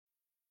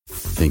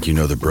Think you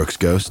know the Brooks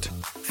Ghost?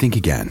 Think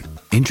again.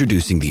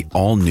 Introducing the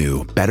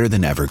all-new,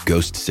 better-than-ever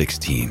Ghost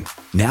 16.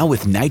 Now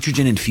with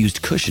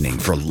nitrogen-infused cushioning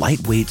for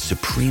lightweight,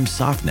 supreme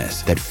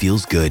softness that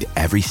feels good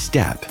every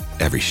step,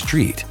 every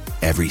street,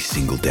 every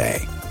single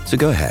day. So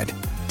go ahead,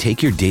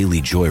 take your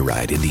daily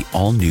joyride in the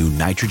all-new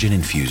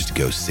nitrogen-infused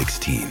Ghost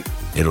 16.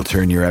 It'll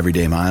turn your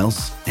everyday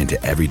miles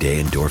into everyday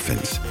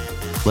endorphins.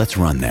 Let's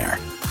run there.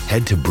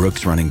 Head to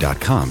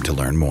brooksrunning.com to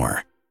learn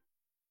more.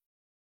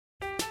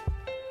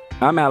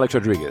 I'm Alex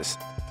Rodriguez.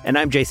 And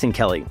I'm Jason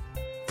Kelly.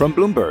 From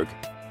Bloomberg,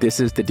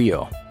 this is The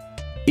Deal.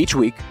 Each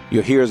week,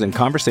 you'll hear us in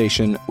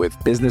conversation with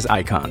business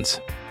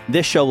icons.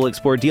 This show will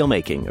explore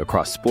deal-making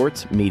across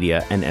sports,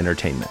 media, and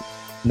entertainment.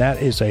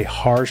 That is a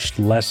harsh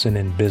lesson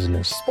in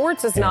business.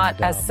 Sports is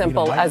not as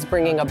simple as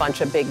bringing a bunch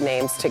of big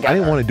names together. I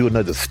didn't want to do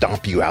another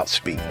stomp you out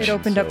speech. It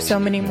opened up so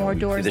many more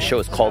doors. The show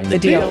is called The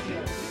Deal.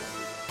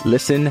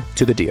 Listen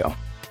to The Deal.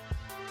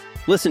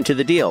 Listen to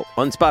The Deal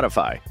on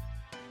Spotify.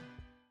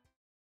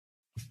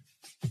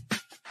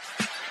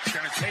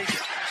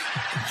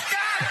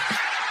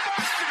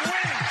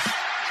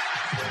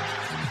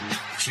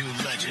 Two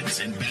legends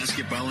in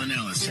basketball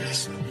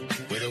analysis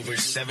with over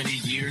 70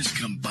 years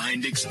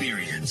combined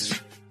experience.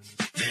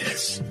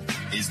 This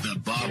is the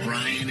Bob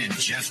Ryan and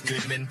Jeff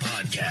Goodman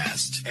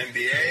podcast.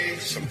 NBA,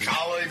 some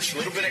college, a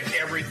little bit of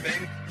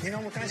everything. You know,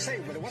 what can I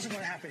say? But it wasn't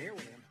going to happen here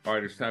with him. All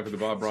right, it's time for the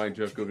Bob Ryan,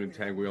 Jeff Goodman,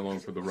 Tanguay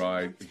along for the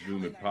ride,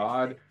 Zoom and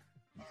Pod.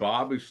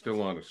 Bob is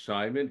still on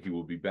assignment. He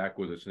will be back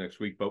with us next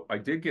week. But I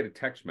did get a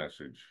text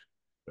message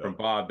from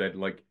Bob that,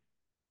 like,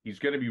 he's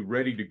going to be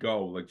ready to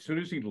go. Like, as soon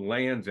as he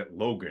lands at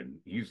Logan,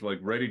 he's, like,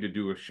 ready to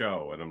do a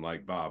show. And I'm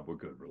like, Bob, we're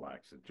good.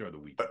 Relax. Enjoy the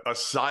weekend.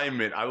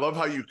 Assignment. I love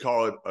how you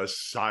call it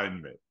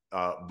assignment.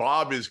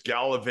 Bob is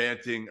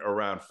gallivanting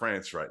around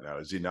France right now,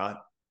 is he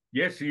not?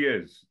 Yes, he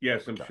is.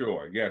 Yes, I'm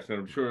sure. Yes, and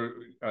I'm sure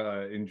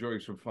enjoying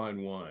some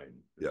fine wine.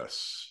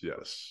 Yes,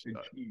 yes.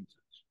 Jesus.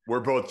 We're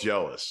both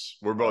jealous.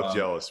 We're both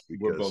jealous.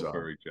 Because, we're both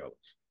very jealous.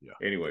 Yeah.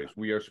 Anyways,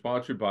 we are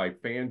sponsored by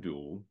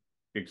FanDuel,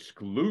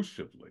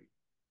 exclusively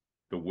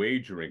the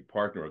wagering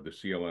partner of the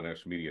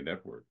CLNS Media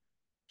Network.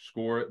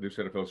 Score this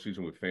NFL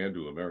season with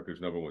FanDuel, America's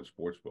 #1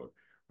 sportsbook.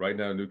 Right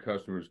now, new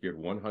customers get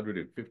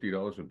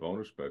 $150 in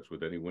bonus bets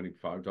with any winning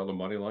 $5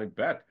 moneyline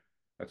bet.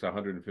 That's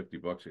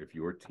 $150 if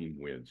your team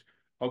wins.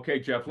 Okay,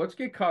 Jeff, let's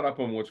get caught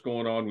up on what's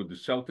going on with the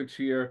Celtics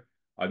here.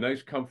 A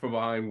nice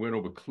come-from-behind win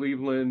over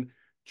Cleveland.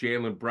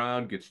 Jaylen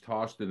Brown gets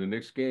tossed in the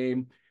next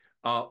game.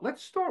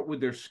 Let's start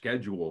with their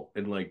schedule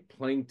and, like,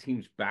 playing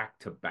teams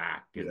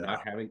back-to-back and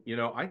not having,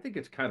 I think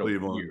it's kind of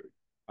weird.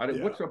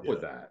 What's up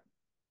with that?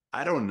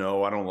 I don't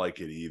know. I don't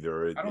like it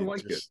either. I don't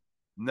like it.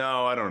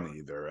 No, I don't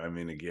either. I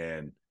mean,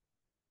 again,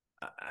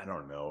 I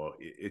don't know.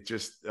 It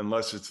just,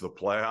 unless it's the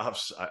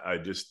playoffs, I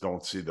just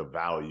don't see the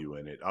value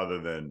in it other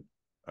than,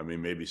 I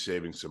mean, maybe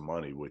saving some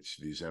money, which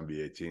these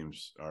NBA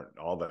teams aren't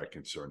all that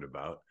concerned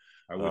about.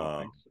 I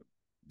wouldn't think so.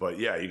 But,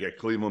 yeah, you get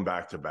Cleveland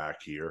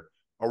back-to-back here.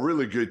 A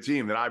really good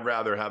team that I'd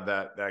rather have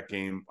that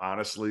game,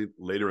 honestly,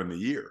 later in the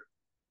year.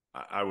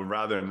 I would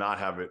rather not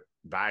have it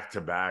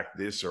back-to-back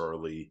this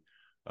early.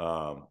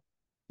 And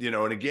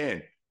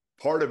again,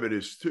 part of it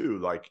is, too,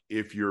 like,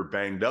 if you're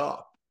banged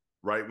up,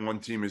 right, one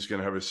team is going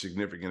to have a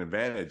significant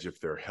advantage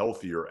if they're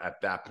healthier at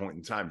that point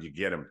in time. You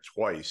get them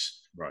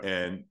twice. Right.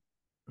 And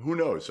who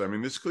knows? I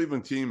mean, this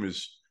Cleveland team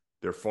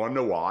they're fun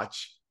to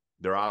watch.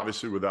 They're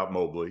obviously without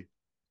Mobley,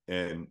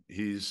 and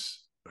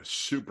he's a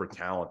super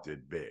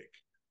talented big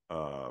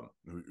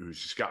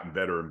who's just gotten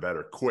better and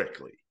better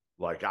quickly.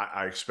 Like,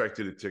 I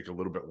expected it to take a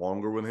little bit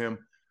longer with him.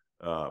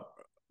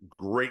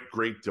 Great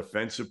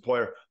defensive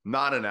player.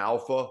 Not an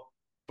alpha,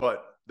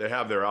 but they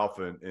have their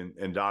alpha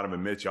in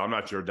Donovan Mitchell. I'm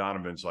not sure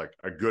Donovan's like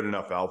a good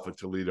enough alpha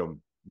to lead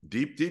them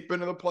deep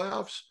into the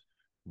playoffs,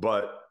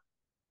 but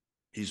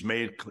he's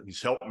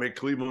helped make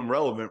Cleveland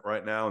relevant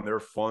right now, and they're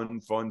a fun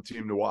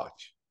team to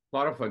watch. A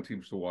lot of fun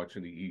teams to watch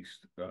in the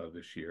East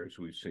this year, as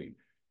we've seen.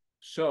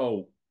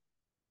 So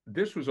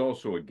this was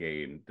also a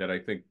game that I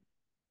think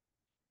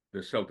the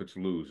Celtics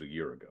lose a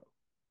year ago.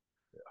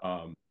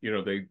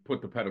 Yeah. They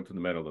put the pedal to the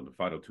metal in the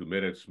final 2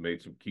 minutes,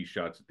 made some key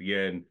shots at the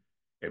end,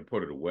 and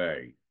put it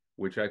away,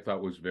 which I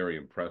thought was very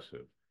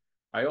impressive.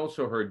 I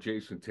also heard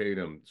Jason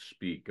Tatum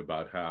speak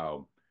about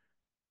how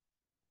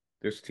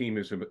this team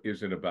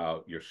isn't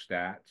about your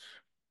stats.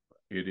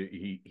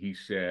 He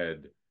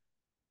said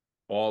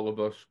all of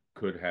us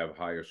could have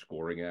higher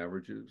scoring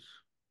averages.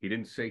 He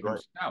didn't say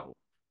himself.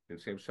 He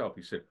didn't say himself.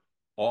 He said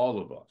all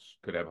of us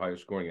could have higher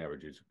scoring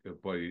averages,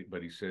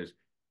 but he says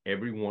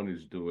everyone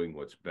is doing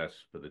what's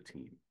best for the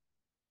team.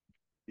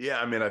 Yeah,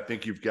 I mean, I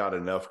think you've got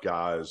enough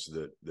guys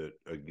that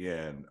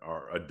again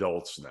are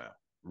adults now,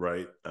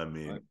 right? I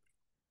mean, right.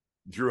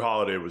 Drew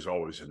Holiday was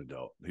always an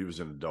adult. He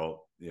was an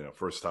adult,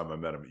 first time I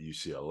met him at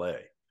UCLA.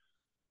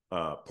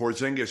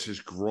 Porzingis has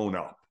grown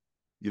up.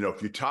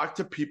 If you talk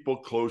to people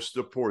close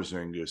to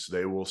Porzingis,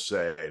 they will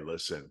say,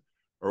 listen,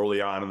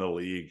 early on in the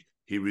league,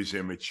 he was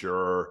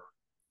immature.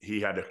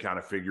 He had to kind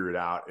of figure it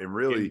out. And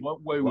really, in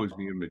what way was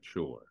he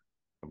immature?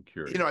 I'm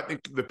curious. I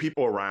think the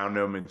people around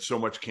him, and so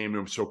much came to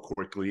him so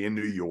quickly in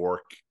New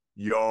York,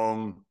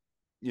 young,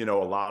 you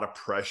know, a lot of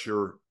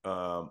pressure,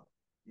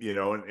 you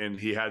know, and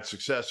he had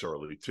success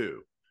early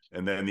too.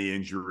 And then the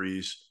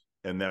injuries,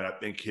 and then I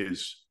think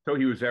so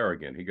he was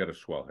arrogant. He got a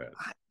swell head.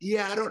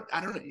 Yeah,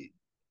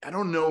 I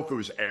don't know if it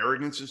was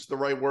arrogance is the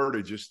right word,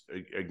 or just,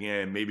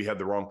 again, maybe had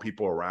the wrong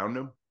people around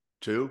him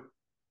too.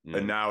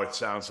 And now it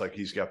sounds like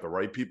he's got the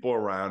right people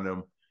around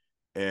him.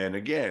 And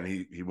again,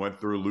 he went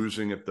through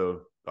losing at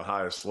the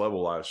highest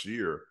level last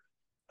year.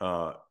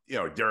 You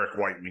know, Derek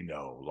White, we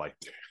know, like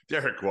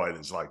Derek White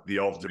is like the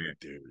ultimate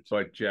dude.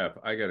 But Jeff,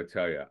 I got to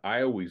tell you,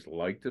 I always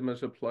liked him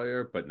as a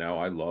player, but now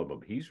I love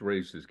him. He's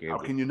raised his game. How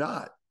can you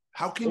not?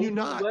 How can you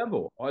not?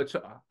 Level. Oh, it's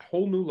a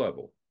whole new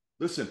level.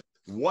 Listen,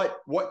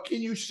 what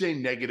can you say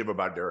negative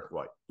about Derek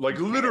White? Like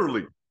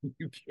literally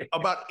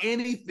about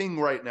anything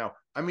right now.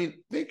 I mean,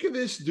 think of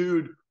this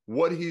dude,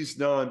 what he's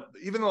done.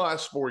 Even the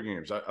last 4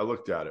 games, I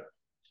looked at it.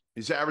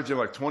 He's averaging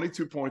like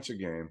 22 points a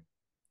game,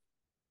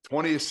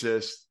 20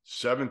 assists,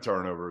 7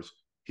 turnovers.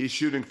 He's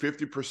shooting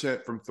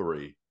 50% from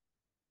 3.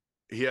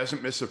 He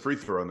hasn't missed a free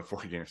throw in the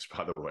 4 games,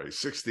 by the way.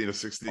 16 of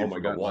 16. Oh my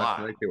God,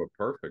 last night they were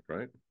perfect,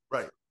 right?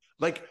 Right.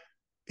 Like,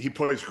 he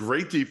plays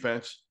great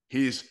defense.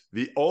 He's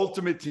the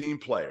ultimate team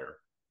player.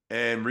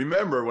 And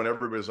remember when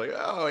everybody's like,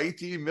 oh,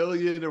 18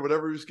 million or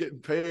whatever he was getting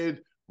paid,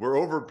 we're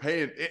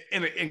overpaying.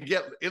 And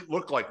it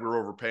looked like we were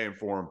overpaying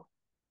for him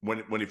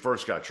when he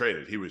first got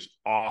traded. He was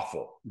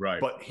awful.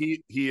 Right. But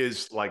he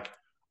is like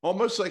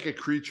almost like a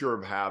creature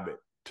of habit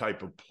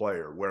type of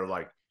player where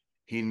like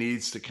he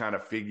needs to kind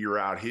of figure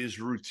out his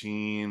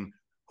routine,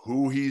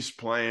 who he's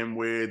playing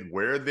with,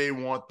 where they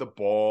want the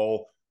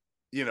ball,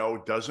 you know,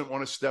 doesn't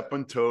want to step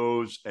on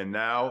toes. And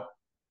now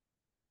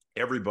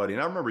everybody,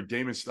 and I remember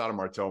Damon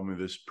Stoudemire telling me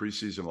this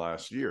preseason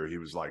last year, he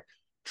was like,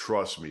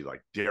 trust me,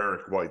 like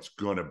Derek White's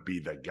going to be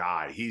the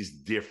guy. He's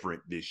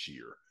different this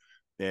year.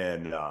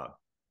 And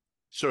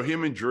so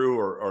him and Drew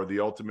are the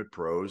ultimate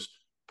pros.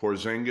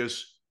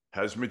 Porzingis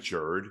has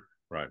matured.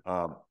 Right.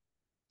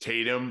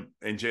 Tatum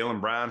and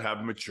Jaylen Brown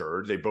have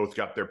matured. They both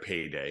got their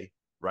payday,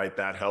 right?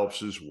 That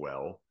helps as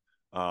well.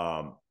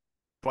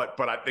 But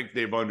I think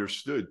they've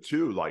understood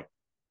too, like,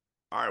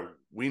 all right,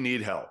 we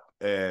need help.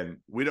 And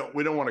we don't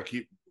want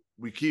to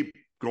keep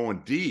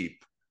going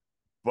deep.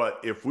 But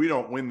if we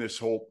don't win this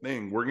whole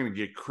thing, we're going to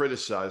get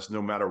criticized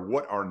no matter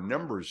what our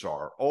numbers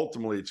are.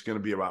 Ultimately, it's going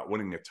to be about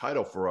winning a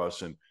title for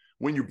us. And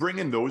when you bring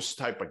in those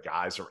type of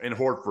guys, and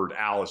Horford,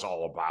 Al is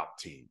all about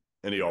team,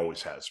 and he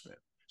always has been.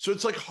 So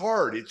it's like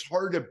hard. It's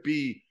hard to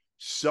be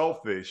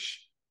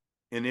selfish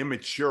and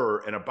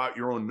immature and about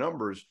your own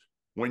numbers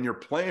when you're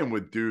playing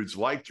with dudes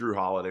like Drew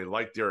Holiday,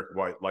 like Derek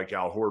White, like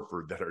Al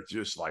Horford, that are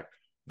just like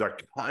the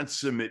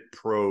consummate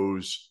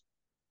pros,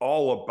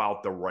 all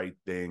about the right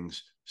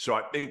things. So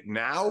I think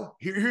now,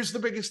 here's the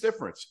biggest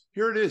difference.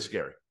 Here it is,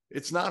 Gary.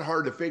 It's not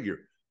hard to figure.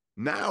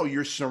 Now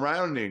you're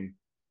surrounding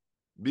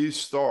these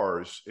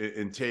stars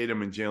in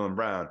Tatum and Jaylen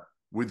Brown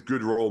with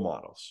good role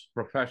models.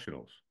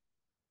 Professionals.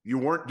 You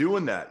weren't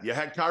doing that. You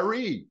had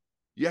Kyrie.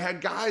 You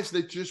had guys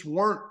that just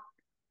weren't,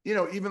 you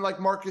know, even like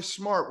Marcus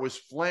Smart was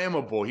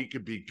flammable. He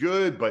could be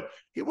good, but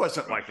he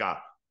wasn't like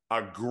a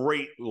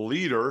great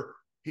leader.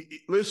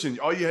 Listen,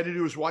 all you had to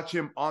do was watch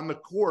him on the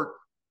court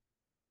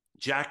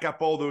jack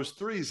up all those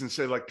threes and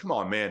say, like, come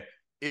on, man,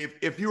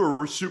 if you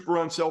were super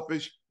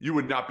unselfish, you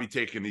would not be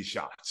taking these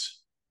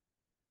shots.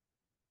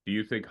 Do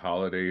you think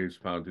Holiday has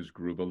found his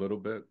groove a little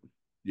bit?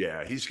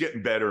 Yeah, he's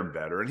getting better and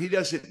better. And he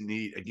doesn't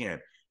need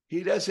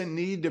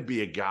to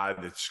be a guy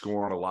that's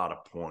scoring a lot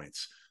of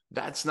points.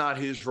 That's not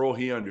his role.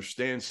 He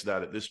understands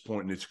that at this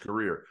point in his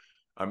career.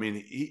 I mean,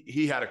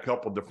 he had a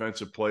couple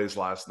defensive plays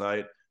last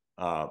night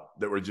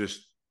that were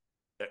just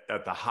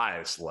at the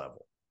highest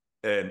level.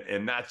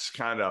 And that's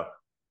kind of,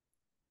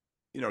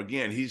 you know,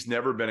 again, he's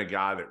never been a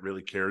guy that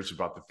really cares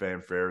about the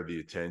fanfare, the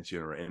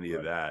attention, or any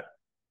of that.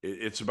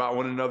 It's about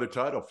winning another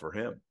title for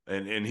him.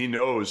 And he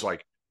knows,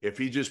 like, if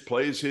he just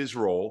plays his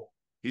role,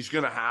 he's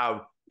going to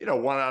have, you know,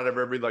 1 out of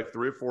every like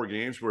 3 or 4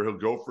 games where he'll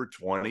go for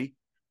 20.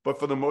 But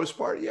for the most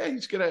part, yeah,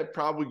 he's going to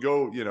probably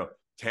go, you know,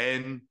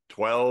 10,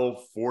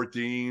 12,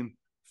 14,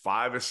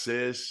 5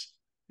 assists,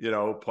 you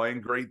know, playing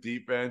great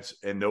defense.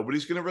 And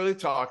nobody's going to really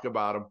talk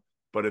about him.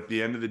 But at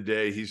the end of the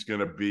day, he's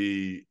going to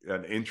be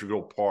an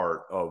integral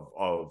part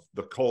of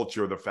the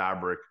culture, the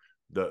fabric,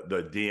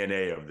 the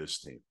DNA of this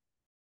team.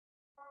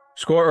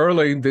 Score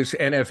early this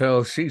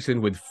NFL season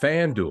with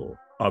FanDuel,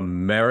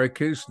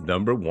 America's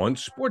 #1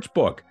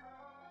 sportsbook.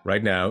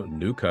 Right now,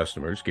 new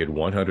customers get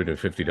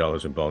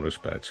 $150 in bonus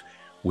bets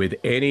with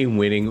any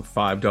winning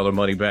 $5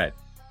 money bet.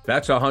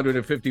 That's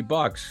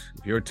 $150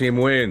 if your team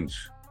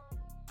wins.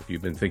 If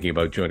you've been thinking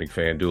about joining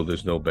FanDuel,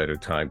 there's no better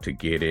time to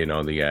get in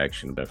on the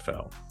action,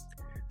 NFL.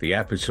 The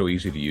app is so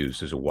easy to use.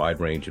 There's a wide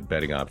range of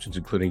betting options,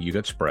 including you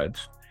got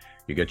spreads,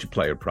 you got your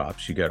player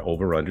props, you got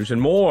over-unders, and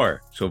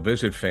more. So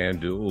visit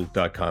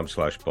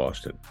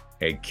FanDuel.com/Boston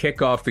and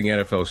kick off the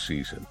NFL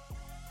season.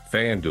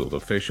 FanDuel,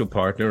 official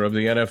partner of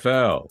the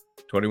NFL.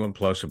 21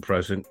 plus and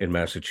present in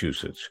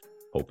Massachusetts.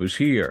 Hope is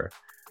here.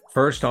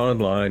 First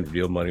online,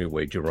 real money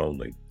wager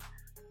only.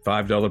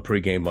 $5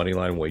 pregame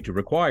moneyline wager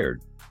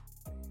required.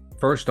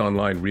 First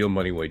online real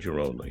money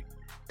wager only.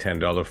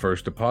 $10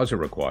 first deposit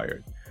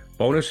required.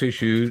 Bonus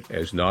issued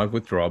as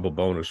non-withdrawable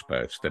bonus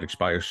bets that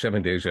expire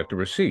 7 days after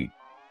receipt.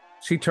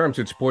 See terms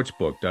at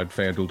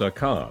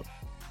sportsbook.fanduel.com.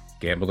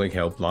 Gambling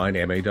helpline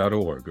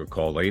ma.org or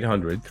call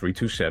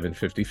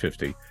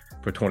 800-327-5050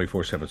 for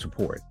 24/7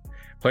 support.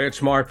 Play it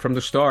smart from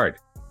the start.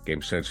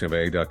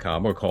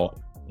 GameSenseMA.com or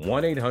call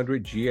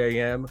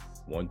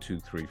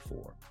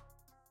 1-800-GAM-1234.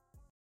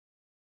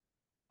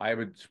 I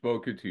haven't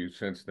spoken to you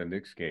since the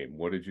Knicks game.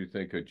 What did you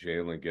think of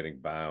Jalen getting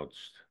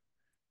bounced?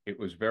 It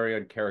was very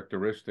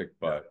uncharacteristic,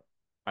 but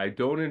I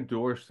don't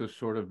endorse this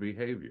sort of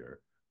behavior,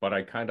 but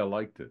I kind of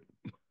liked it.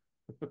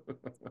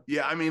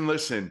 Yeah, I mean,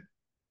 listen,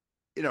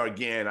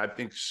 again, I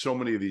think so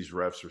many of these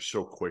refs are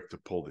so quick to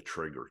pull the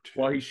trigger,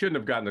 too. Well, he shouldn't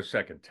have gotten the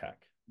second tech.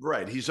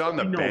 Right. He's on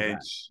the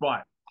bench.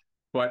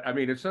 But I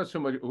mean, it's not so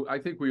much. I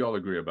think we all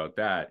agree about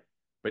that.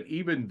 But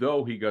even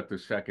though he got the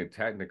second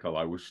technical,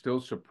 I was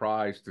still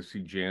surprised to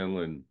see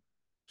Jalen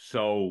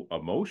so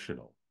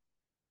emotional.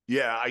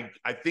 Yeah,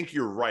 I think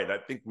you're right. I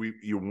think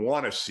you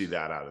want to see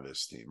that out of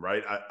this team,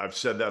 right? I've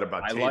said that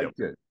about Tatum. I liked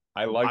it.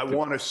 I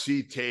want to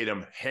see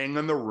Tatum hang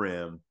on the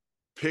rim,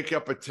 pick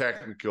up a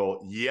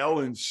technical, yell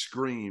and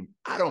scream.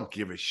 I don't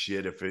give a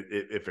shit if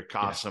it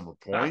costs him a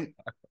point.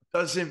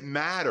 Doesn't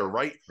matter,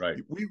 right?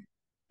 Right.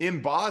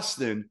 In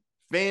Boston,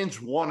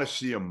 fans want to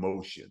see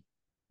emotion.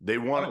 They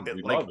want to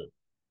love it.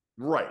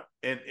 Right.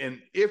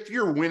 And if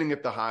you're winning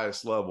at the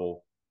highest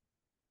level,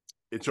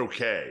 it's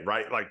okay,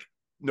 right? Like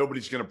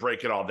nobody's going to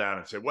break it all down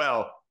and say,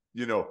 well,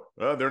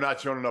 they're not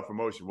showing enough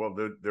emotion. Well,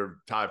 they're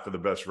tied for the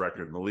best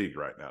record in the league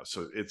right now,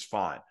 so it's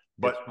fine.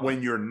 But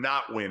when you're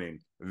not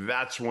winning,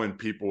 that's when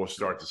people will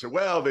start to say,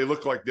 well, they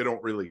look like they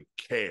don't really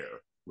care.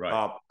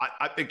 Right.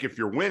 I think if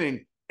you're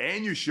winning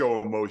and you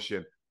show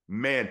emotion,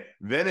 man,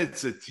 then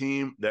it's a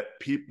team that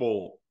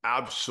people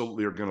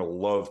absolutely are going to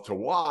love to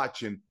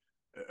watch. And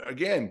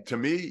again, to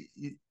me,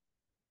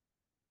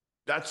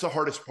 that's the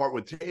hardest part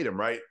with Tatum,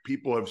 right?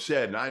 People have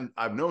said, and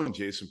I've known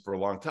Jason for a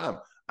long time,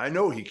 I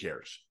know he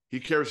cares. He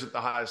cares at the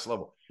highest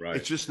level. Right.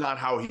 It's just not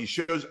how he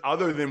shows,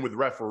 other than with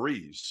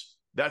referees.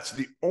 That's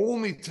the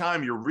only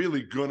time you're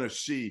really going to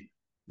see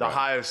the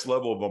highest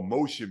level of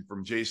emotion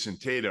from Jason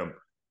Tatum.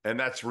 And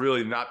that's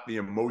really not the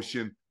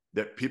emotion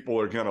that people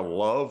are going to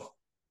love.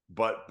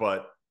 But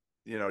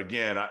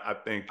again, I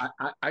think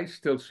I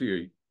still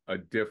see a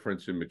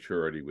difference in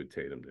maturity with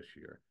Tatum this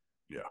year.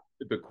 Yeah.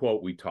 The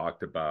quote we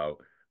talked about,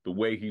 the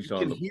way he's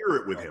on the floor. You can hear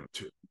it with him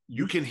too.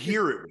 You can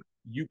hear it.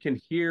 You can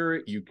hear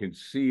it. You can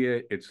see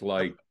it. It's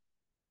like,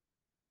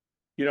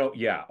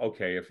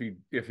 okay, if he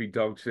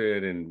dunks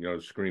it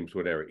and, screams,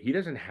 whatever, he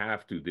doesn't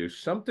have to. There's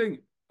something,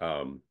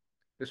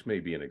 this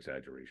may be an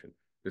exaggeration.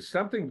 There's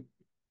something,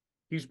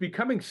 he's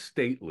becoming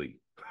stately.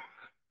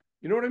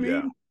 You know what I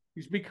mean?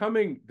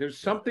 Yeah. There's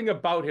something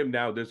about him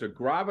now. There's a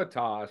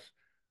gravitas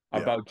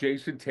about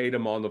Jason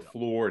Tatum on the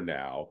floor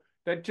now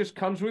that just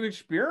comes with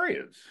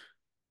experience.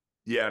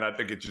 Yeah, and I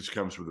think it just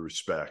comes with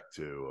respect,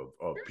 too,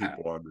 of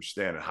people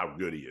understanding how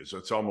good he is.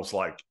 It's almost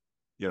like,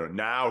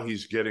 now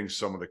he's getting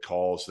some of the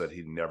calls that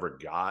he never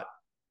got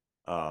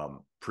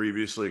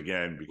previously,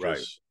 again,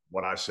 because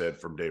what I said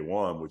from day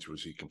one, which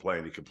was he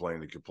complained.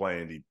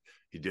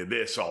 He did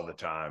this all the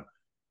time.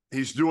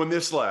 He's doing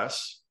this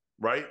less,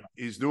 right?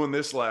 He's doing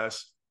this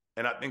less.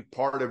 And I think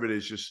part of it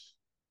is just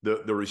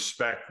the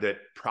respect that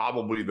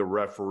probably the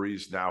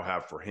referees now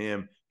have for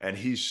him and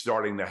he's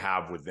starting to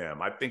have with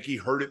them. I think he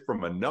heard it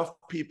from enough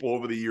people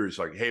over the years,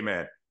 like, hey,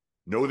 man,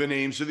 know the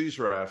names of these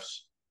refs,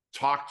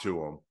 talk to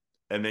them,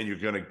 and then you're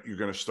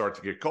gonna start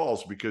to get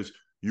calls because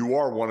you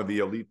are one of the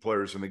elite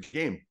players in the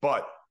game.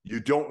 But you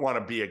don't want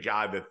to be a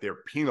guy that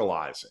they're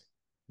penalizing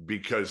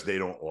because they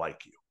don't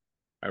like you.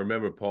 I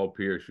remember Paul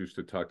Pierce used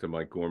to talk to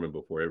Mike Gorman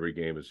before every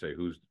game and say,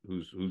 who's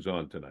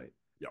on tonight?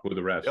 Yep. Who are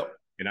the refs? Yep.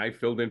 And I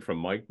filled in for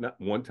Mike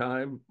one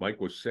time.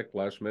 Mike was sick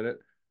last minute,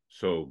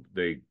 so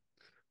they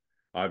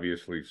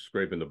obviously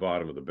scraping the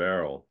bottom of the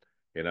barrel.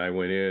 And I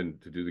went in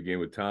to do the game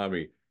with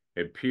Tommy,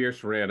 and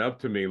Pierce ran up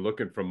to me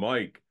looking for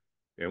Mike,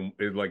 and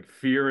it, like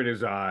fear in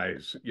his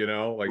eyes,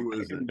 like Who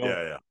is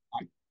it?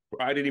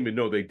 I didn't even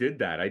know they did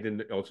that. I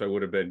didn't, else I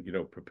would have been,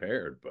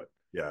 prepared. But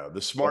yeah,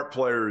 the smart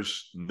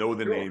players know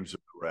the names of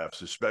the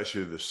refs,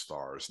 especially the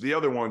stars. The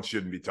other ones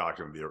shouldn't be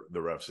talking to the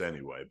refs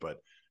anyway,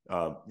 but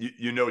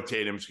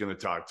Tatum's going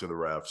to talk to the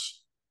refs.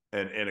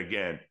 And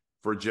again,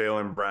 for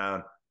Jaylen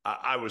Brown,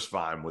 I was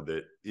fine with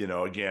it.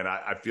 Again,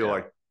 I feel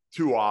like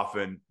too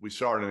often we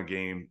saw it in a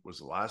game,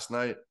 was it last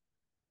night?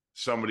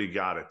 Somebody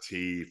got a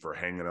tee for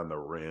hanging on the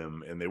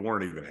rim, and they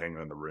weren't even hanging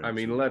on the rim. I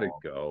mean, let it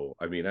go.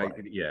 I mean,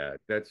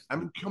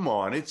 come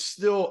on. It's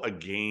still a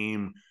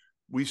game.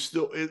 We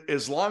still,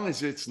 as long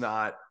as it's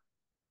not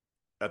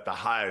at the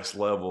highest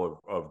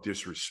level of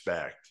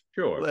disrespect,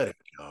 sure, let it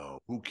go.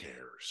 Who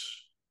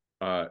cares?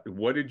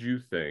 What did you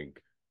think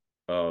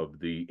of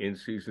the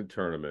in-season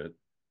tournament?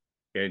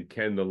 And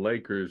can the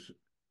Lakers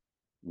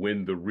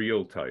win the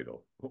real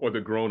title or the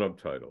grown-up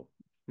title?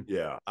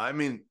 Yeah. I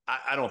mean,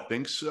 I don't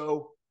think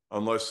so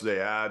unless they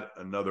add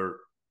another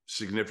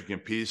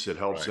significant piece that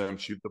helps Right. them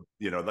shoot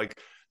the, like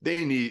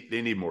they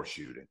need more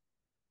shooting.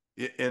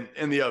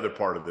 And the other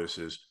part of this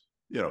is,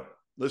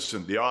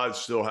 listen, the odds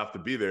still have to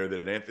be there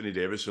that Anthony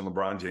Davis and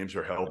LeBron James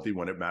are healthy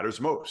when it matters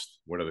most.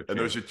 What are the and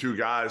those are two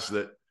guys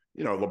that,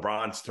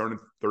 LeBron's turning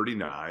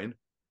 39.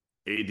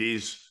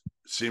 AD's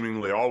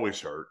seemingly always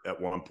hurt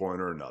at one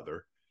point or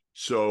another.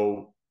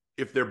 So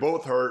if they're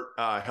both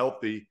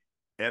healthy,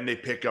 and they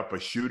pick up a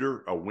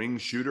shooter, a wing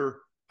shooter,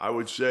 I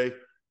would say,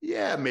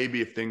 yeah,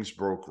 maybe if things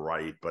broke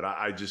right. But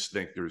I just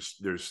think there's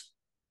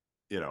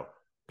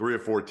 3 or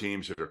 4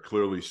 teams that are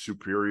clearly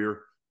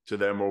superior to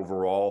them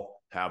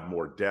overall, have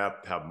more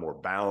depth, have more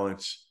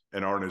balance,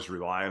 and aren't as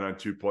reliant on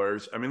 2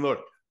 players. I mean, look,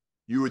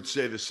 you would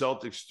say the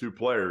Celtics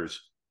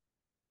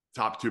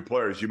top 2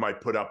 players, you might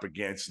put up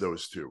against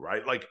those 2,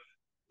 right? Like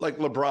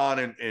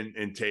LeBron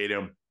and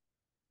Tatum,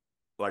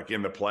 like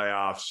in the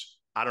playoffs.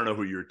 I don't know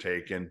who you're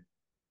taking.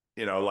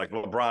 Like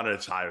LeBron at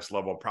its highest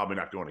level, probably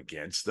not going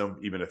against them,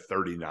 even at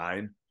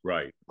 39.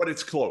 Right. But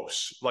it's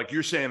close. Like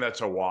you're saying that's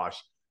a wash.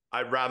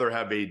 I'd rather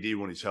have AD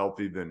when he's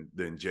healthy than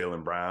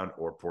Jaylen Brown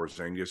or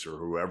Porzingis or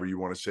whoever you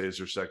want to say is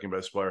their second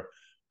best player.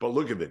 But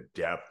look at the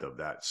depth of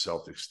that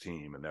Celtics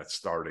team and that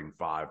starting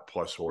 5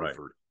 plus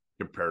Horford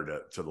compared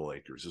to the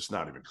Lakers. It's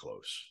not even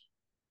close.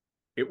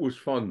 It was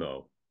fun,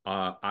 though.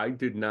 I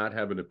did not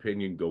have an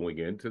opinion going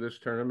into this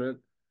tournament.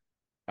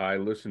 I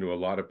listened to a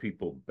lot of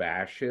people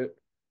bash it,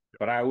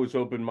 but I was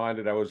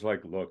open-minded. I was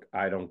like, look,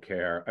 I don't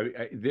care.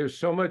 There's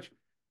so much,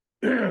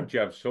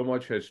 Jeff, so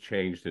much has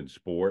changed in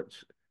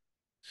sports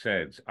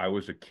since I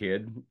was a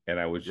kid, and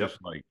I was just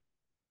like,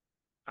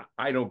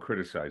 I don't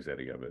criticize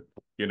any of it.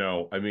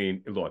 I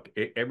mean, look,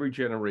 every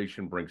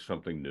generation brings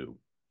something new,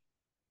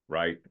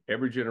 right?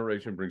 Every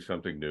generation brings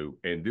something new,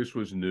 and this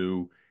was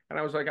new. And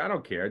I was like, I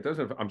don't care. It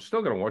doesn't. I'm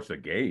still going to watch the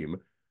game.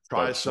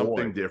 Try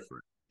something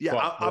different. Yeah,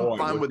 I'm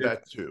fine with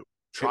that too.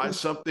 Try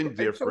something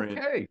different.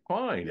 Okay,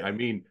 fine. Yeah. I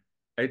mean,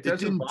 it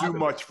didn't do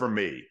much for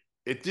me.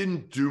 It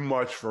didn't do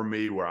much for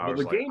me where I was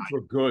like, the games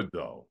were good,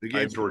 though. The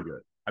games were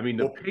good. I mean,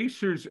 the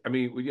Pacers, I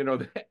mean,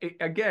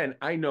 again,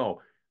 I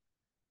know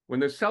when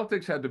the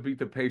Celtics had to beat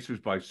the Pacers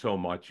by so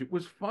much, it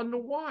was fun to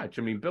watch.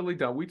 I mean, Billy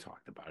Donovan, we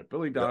talked about it.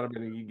 Billy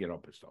Donovan, you get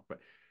up and stuff, but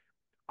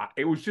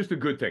it was just a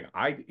good thing.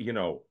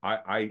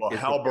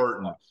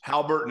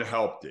 Halliburton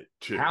helped it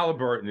too.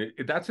 Halliburton,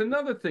 that's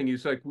another thing.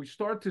 He's like, we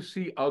start to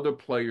see other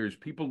players.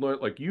 People learn,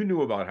 like you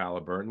knew about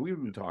Halliburton. We've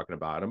been talking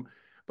about him,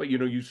 but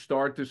you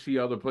start to see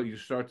other players. You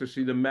start to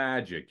see the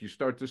Magic. You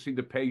start to see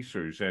the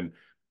Pacers, and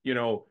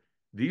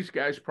these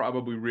guys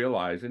probably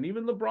realize, and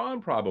even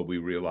LeBron probably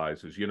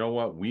realizes, you know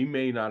what? We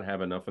may not have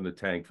enough in the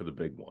tank for the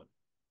big one,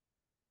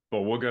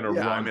 but we're going to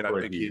run. I mean,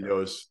 I think he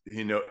knows.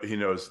 He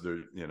knows there.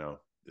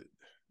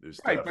 There's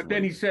right, but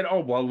then he said, "Oh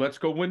well, let's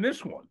go win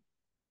this one."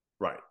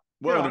 Right.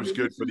 Well, it was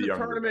good for the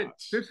younger guys.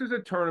 This is a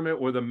tournament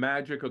where the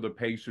Magic or the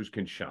Pacers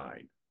can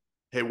shine.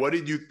 Hey, what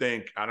did you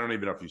think? I don't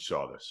even know if you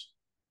saw this.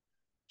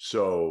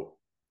 So,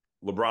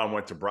 LeBron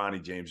went to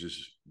Bronny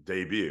James's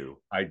debut.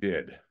 I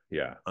did,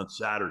 yeah, on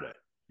Saturday.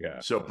 Yeah.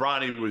 So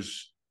Bronny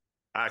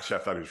I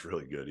thought he was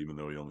really good, even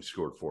though he only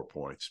scored 4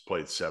 points,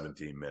 played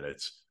 17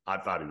 minutes. I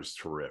thought he was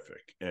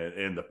terrific.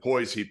 And the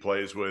poise he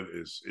plays with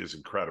is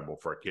incredible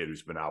for a kid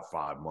who's been out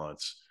 5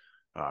 months,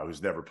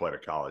 who's never played a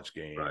college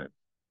game,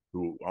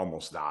 who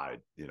almost died,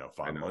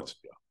 5 months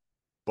ago.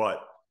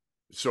 But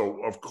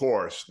so, of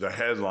course, the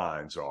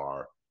headlines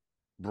are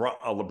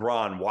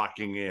LeBron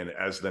walking in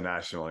as the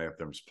national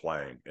anthem's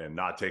playing and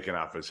not taking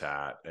off his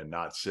hat and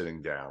not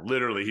sitting down.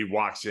 Literally, he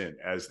walks in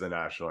as the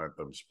national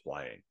anthem's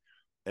playing,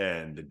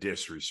 and the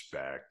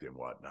disrespect and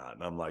whatnot.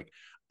 And I'm like,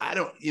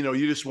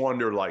 you just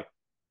wonder, like,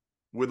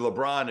 with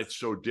LeBron, it's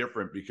so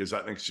different because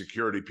I think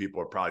security people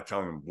are probably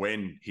telling him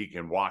when he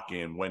can walk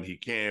in, when he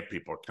can't.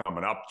 People are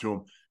coming up to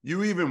him.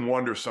 You even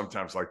wonder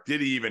sometimes, like,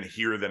 did he even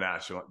hear the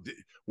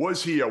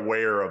was he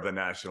aware of the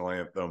national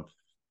anthem?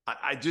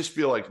 I just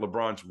feel like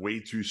LeBron's way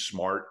too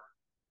smart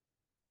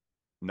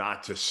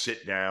not to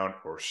sit down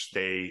or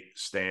stay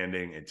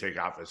standing and take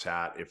off his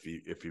hat if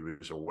he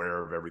was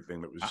aware of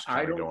everything that was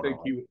going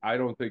on. I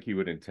don't think he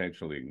would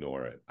intentionally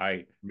ignore it.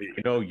 I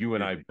know you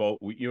and I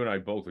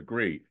both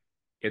agree.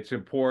 It's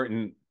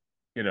important,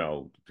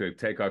 to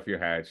take off your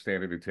hat,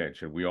 stand at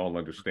attention. We all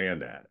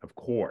understand that, of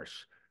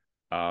course.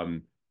 I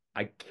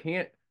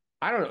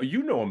don't know.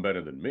 You know him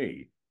better than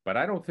me. But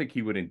I don't think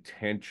he would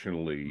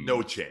intentionally.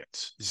 No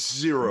chance.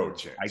 Zero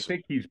chance. I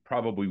think he's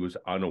probably was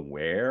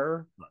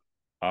unaware.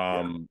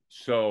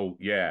 So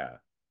yeah.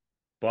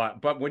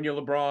 But when you're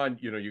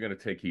LeBron, you're going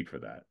to take heat for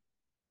that.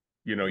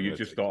 You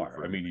just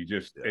are. I mean, you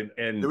just and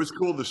it was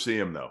cool to see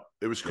him though.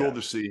 It was cool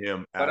to see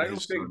him. But I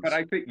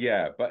think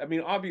But I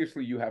mean,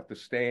 obviously you have to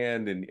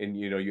stand and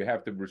you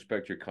have to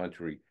respect your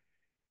country.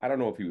 I don't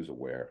know if he was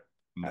aware.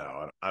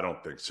 No, I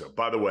don't think so.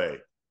 By the way,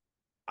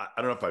 I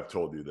don't know if I've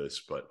told you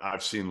this, but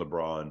I've seen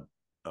LeBron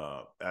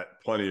at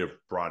plenty of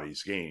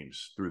Bronny's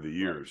games through the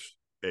years,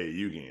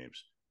 AAU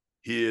games.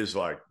 He is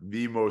like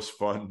the most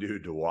fun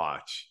dude to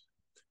watch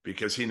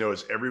because he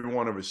knows every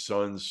one of his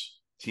son's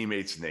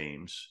teammates'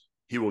 names.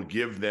 He will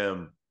give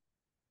them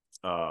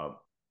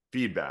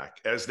feedback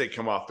as they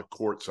come off the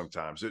court.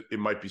 Sometimes it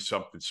might be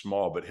something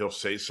small, but he'll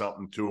say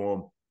something to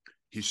them.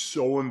 He's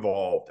so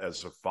involved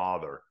as a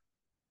father.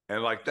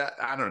 And like that,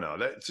 I don't know.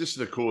 That's just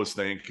the coolest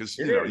thing because,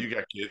 you know, you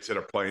got kids that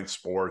are playing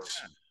sports.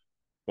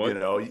 Well, you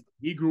know,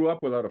 he grew up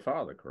without a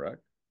father,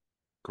 correct?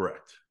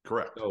 Correct.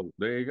 So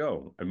there you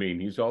go. I mean,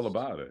 he's all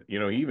about it. You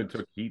know, he even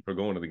took heat for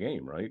going to the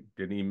game, right?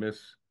 Didn't he miss?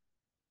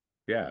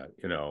 Yeah,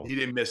 you know. He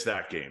didn't miss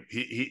that game.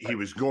 He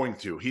was going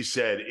to. He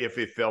said if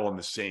it fell on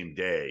the same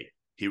day,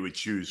 he would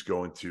choose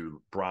going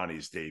to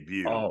Bronny's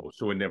debut. Oh,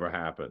 so it never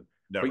happened.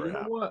 Never but you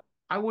happened. Know what?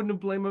 I wouldn't have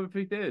blamed him if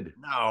he did.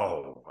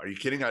 No. Are you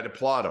kidding? I'd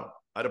applaud him.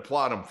 I'd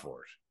applaud him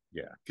for it.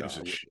 Yeah. Gives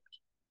a shit.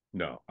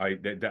 No, I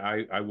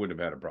wouldn't have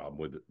had a problem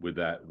with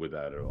that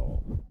at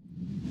all.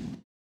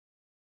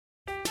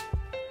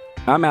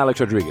 I'm Alex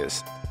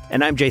Rodriguez.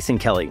 And I'm Jason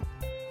Kelly.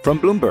 From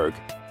Bloomberg,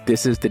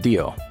 this is The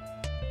Deal.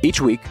 Each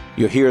week,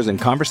 you'll hear us in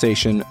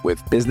conversation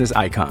with business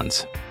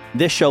icons.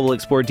 This show will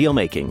explore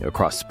deal-making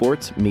across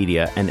sports,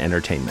 media, and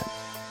entertainment.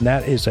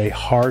 That is a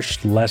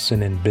harsh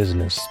lesson in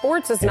business.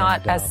 Sports is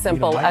not as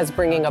simple as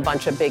bringing a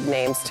bunch of big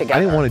names together. I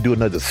didn't want to do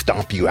another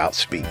stomp you out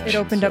speech. It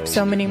opened up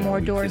so many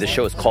more doors. The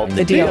show is called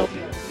The Deal.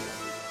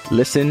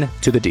 Listen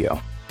to The Deal.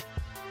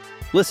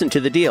 Listen to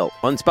The Deal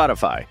on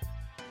Spotify.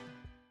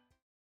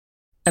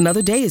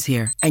 Another day is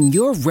here, and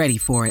you're ready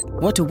for it.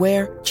 What to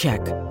wear?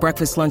 Check.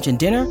 Breakfast, lunch, and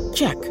dinner?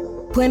 Check.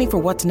 Planning for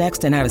what's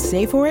next and how to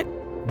save for it?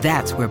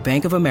 That's where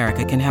Bank of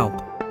America can help.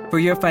 For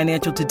your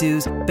financial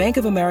to-dos, Bank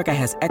of America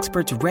has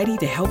experts ready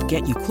to help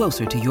get you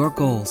closer to your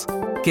goals.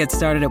 Get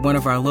started at one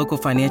of our local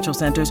financial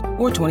centers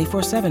or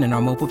 24/7 in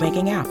our mobile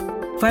banking app.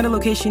 Find a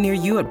location near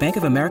you at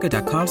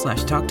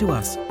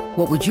bankofamerica.com/talktous.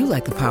 What would you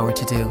like the power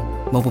to do?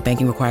 Mobile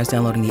banking requires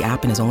downloading the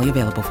app and is only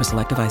available for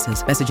select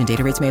devices. Message and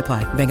data rates may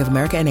apply. Bank of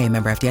America N.A.,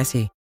 member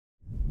FDIC.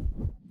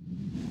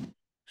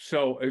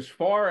 So as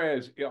far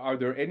as, are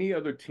there any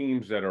other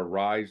teams that are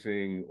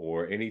rising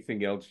or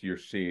anything else you're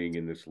seeing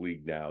in this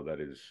league now that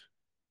is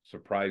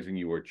surprising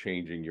you or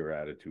changing your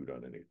attitude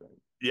on anything?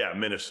 Yeah,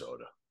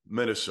 Minnesota.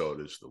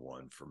 Minnesota is the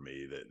one for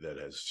me that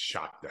has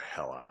shocked the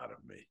hell out of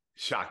me.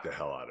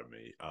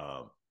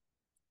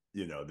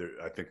 You know,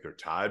 I think they're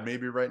tied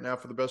maybe right now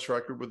for the best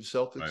record with the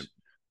Celtics. Right.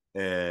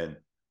 And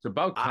it's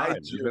about time.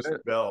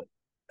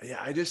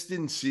 I just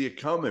didn't see it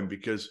coming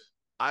because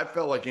I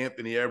felt like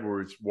Anthony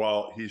Edwards,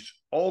 while he's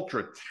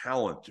ultra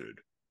talented,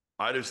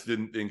 I just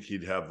didn't think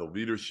he'd have the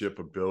leadership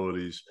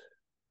abilities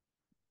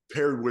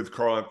paired with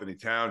Karl Anthony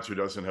Towns, who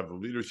doesn't have the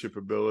leadership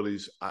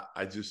abilities.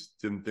 I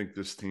just didn't think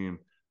this team,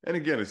 and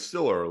again, it's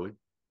still early.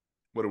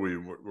 What are we?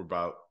 We're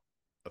about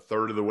a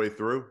third of the way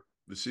through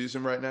the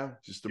season right now,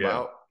 just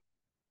about. Yeah.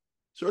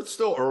 So it's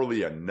still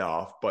early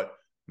enough, but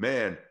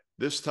man,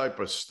 this type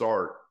of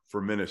start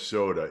for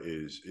Minnesota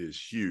is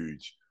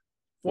huge.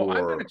 Well,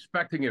 I've been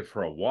expecting it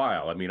for a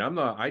while. I mean,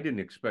 I didn't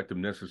expect them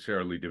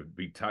necessarily to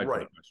be tied for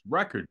the best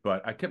record,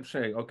 but I kept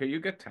saying, okay, you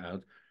get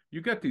Towns,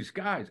 you got these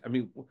guys. I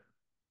mean,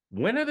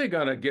 when are they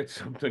going to get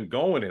something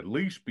going? At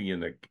least be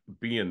in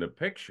the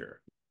picture.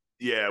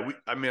 Yeah,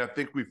 I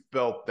think we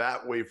felt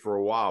that way for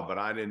a while, but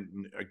I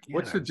didn't. Again,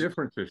 what's the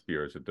difference this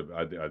year? Is it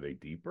are they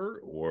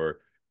deeper or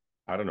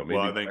I don't know? Maybe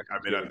I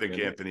think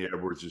Anthony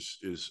Edwards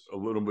is a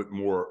little bit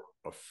more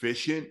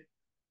efficient.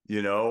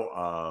 You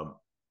know,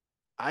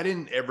 I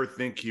didn't ever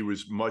think he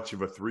was much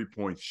of a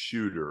three-point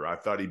shooter. I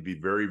thought he'd be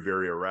very,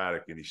 very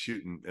erratic, and he's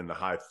shooting in the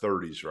high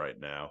 30s right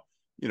now.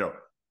 You know,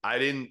 I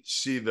didn't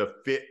see the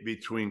fit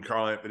between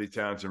Karl Anthony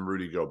Towns and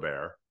Rudy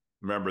Gobert.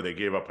 Remember, they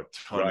gave up a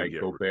ton to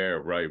get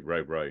Gobert,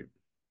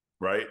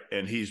 right.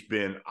 And he's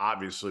been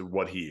obviously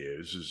what he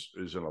is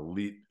an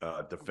elite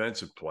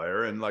defensive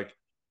player. And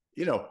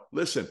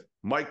listen,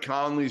 Mike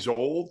Conley's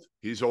old.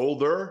 He's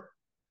older,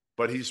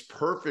 but he's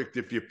perfect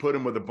if you put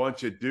him with a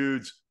bunch of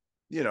dudes,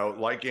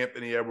 like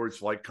Anthony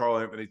Edwards, like Karl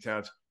Anthony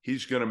Towns.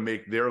 He's going to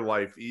make their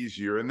life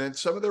easier. And then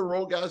some of their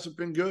role guys have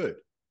been good,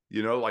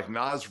 like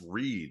Naz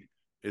Reid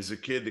is a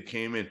kid that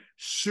came in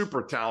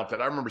super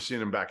talented. I remember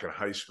seeing him back in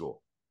high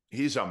school.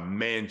 He's a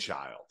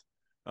man-child.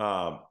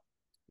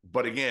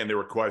 But again, there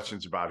were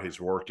questions about his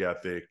work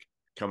ethic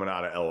coming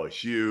out of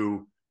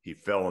LSU. He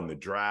fell in the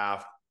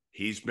draft.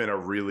 He's been a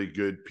really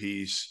good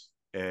piece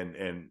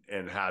and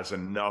has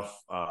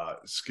enough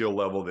skill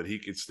level that he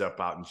could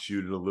step out and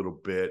shoot it a little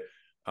bit.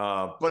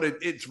 But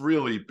it's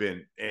really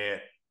been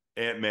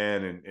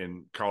Ant-Man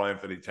and Karl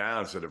Anthony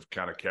Towns that have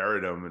kind of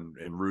carried him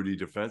and Rudy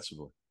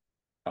defensively.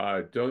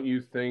 Don't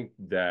you think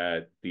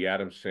that the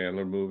Adam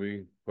Sandler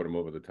movie put him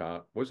over the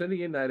top? Wasn't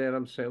he in that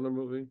Adam Sandler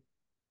movie,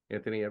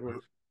 Anthony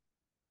Edwards?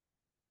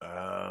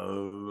 I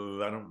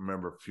don't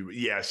remember.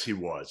 Yes, he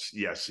was.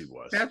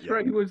 That's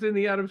right. He was in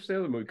the Adam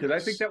Sandler movie because I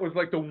think that was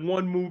like the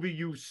one movie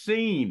you've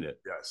seen.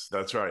 Yes,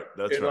 that's right.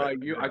 That's right.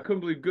 I couldn't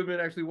believe Goodman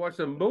actually watched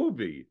a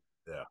movie.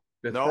 Yeah.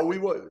 We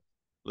would.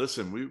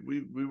 Listen,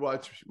 we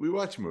watch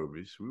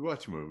movies. We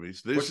watch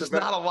movies. There's just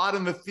not a lot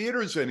in the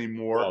theaters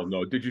anymore. Oh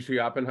no! Did you see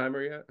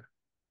Oppenheimer yet?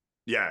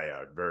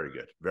 Yeah, very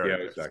good. Very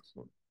good. It was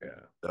excellent. Yeah,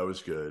 that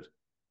was good.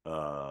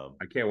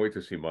 I can't wait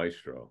to see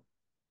Maestro.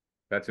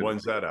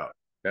 When's that out?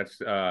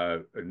 That's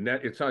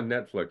it's on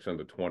Netflix on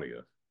the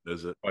 20th.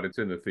 Is it? But it's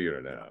in the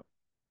theater now.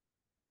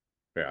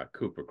 Yeah,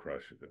 Cooper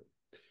crushes it.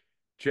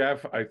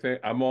 Jeff, I think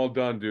I'm all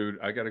done, dude.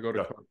 I got to go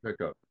to car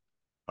pickup.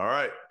 All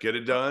right, get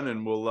it done,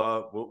 and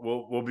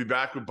we'll be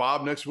back with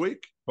Bob next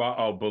week.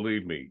 Oh,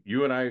 believe me,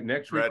 you and I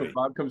next week when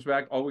Bob comes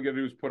back, all we got to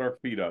do is put our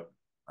feet up.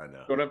 I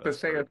know. Don't have to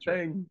say a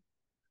thing.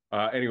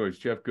 Anyways,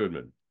 Jeff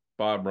Goodman,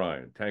 Bob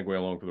Ryan, Tanguay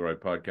Along for the Right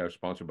podcast,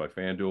 sponsored by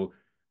FanDuel,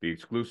 the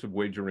exclusive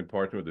wagering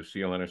partner of the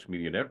CLNS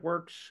Media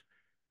Networks.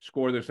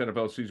 Score this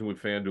NFL season with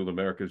FanDuel,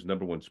 America's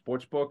 #1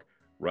 sportsbook.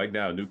 Right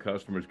now, new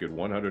customers get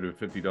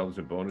 $150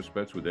 in bonus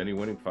bets with any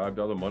winning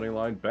 $5 money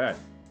line bet.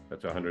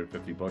 That's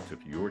 $150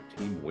 if your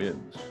team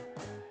wins.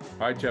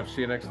 All right, Jeff,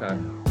 see you next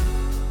time.